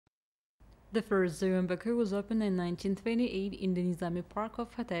The first zoo in Baku was opened in 1928 in the Nizami Park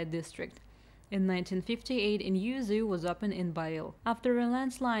of Hatay district. In 1958, a new zoo was opened in Bail. After a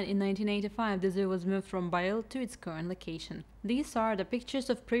landslide in 1985, the zoo was moved from Bail to its current location. These are the pictures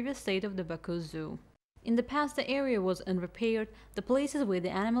of previous state of the Baku Zoo. In the past, the area was unrepaired. The places where the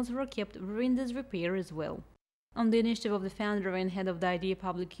animals were kept were in disrepair as well. On the initiative of the founder and head of the Idea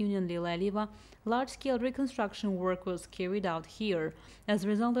Public Union, Leyla Aliyeva, large-scale reconstruction work was carried out here. As a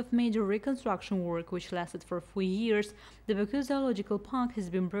result of major reconstruction work, which lasted for 4 years, the Baku Zoological Park has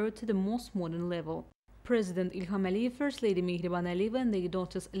been brought to the most modern level. President Ilham Aliyev, First Lady Mehriban Aliyeva, and their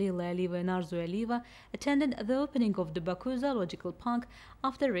daughters Leyla Aliyeva and Arzu Aliyeva attended the opening of the Baku Zoological Park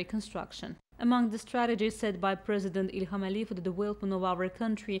after reconstruction. Among the strategies set by President Ilham Aliyev for the development of our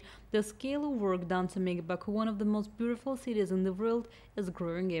country, the scale of work done to make Baku one of the most beautiful cities in the world is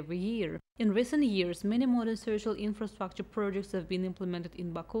growing every year. In recent years, many modern social infrastructure projects have been implemented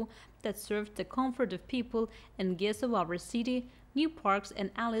in Baku that served the comfort of people and guests of our city. New parks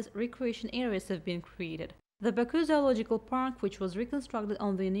and alleys, recreation areas have been created. The Baku Zoological Park, which was reconstructed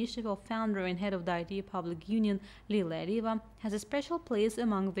on the initiative of founder and head of the Idea Public Union, Leyla Aliyeva, has a special place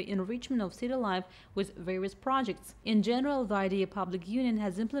among the enrichment of city life with various projects. In general, the Idea Public Union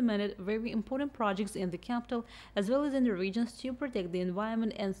has implemented very important projects in the capital as well as in the regions to protect the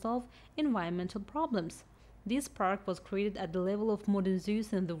environment and solve environmental problems. This park was created at the level of modern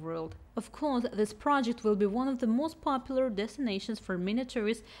zoos in the world. Of course, this project will be one of the most popular destinations for many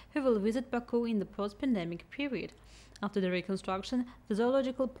tourists who will visit Baku in the post-pandemic period. After the reconstruction, the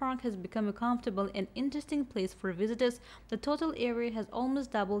zoological park has become a comfortable and interesting place for visitors. The total area has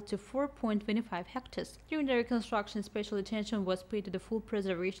almost doubled to 4.25 hectares. During the reconstruction, special attention was paid to the full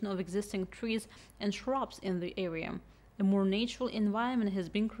preservation of existing trees and shrubs in the area. A more natural environment has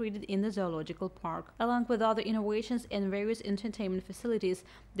been created in the zoological park. Along with other innovations and various entertainment facilities,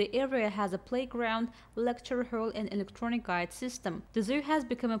 the area has a playground, lecture hall, and electronic guide system. The zoo has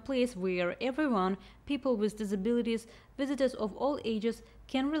become a place where everyone, people with disabilities, visitors of all ages,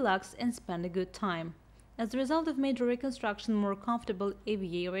 can relax and spend a good time. As a result of major reconstruction, more comfortable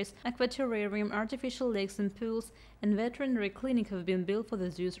aviaries, aquaterrarium, artificial lakes and pools, and veterinary clinic have been built for the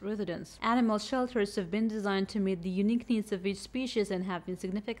zoo's residents. Animal shelters have been designed to meet the unique needs of each species and have been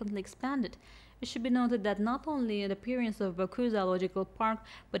significantly expanded. It should be noted that not only the appearance of Baku Zoological Park,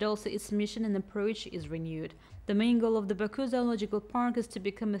 but also its mission and approach is renewed. The main goal of the Baku Zoological Park is to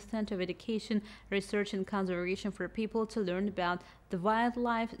become a center of education, research and conservation for people to learn about the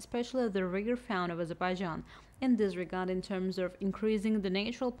wildlife, especially the rare fauna of Azerbaijan. In this regard, in terms of increasing the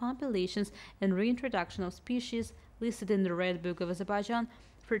natural populations and reintroduction of species listed in the Red Book of Azerbaijan,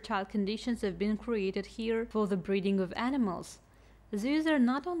 fertile conditions have been created here for the breeding of animals. Zoos are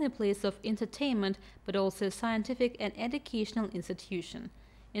not only a place of entertainment, but also a scientific and educational institution.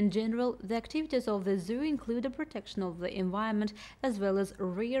 In general, the activities of the zoo include the protection of the environment as well as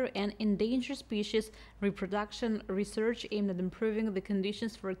rare and endangered species, reproduction, research aimed at improving the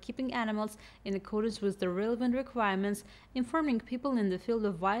conditions for keeping animals in accordance with the relevant requirements, informing people in the field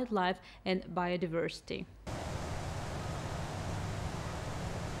of wildlife and biodiversity.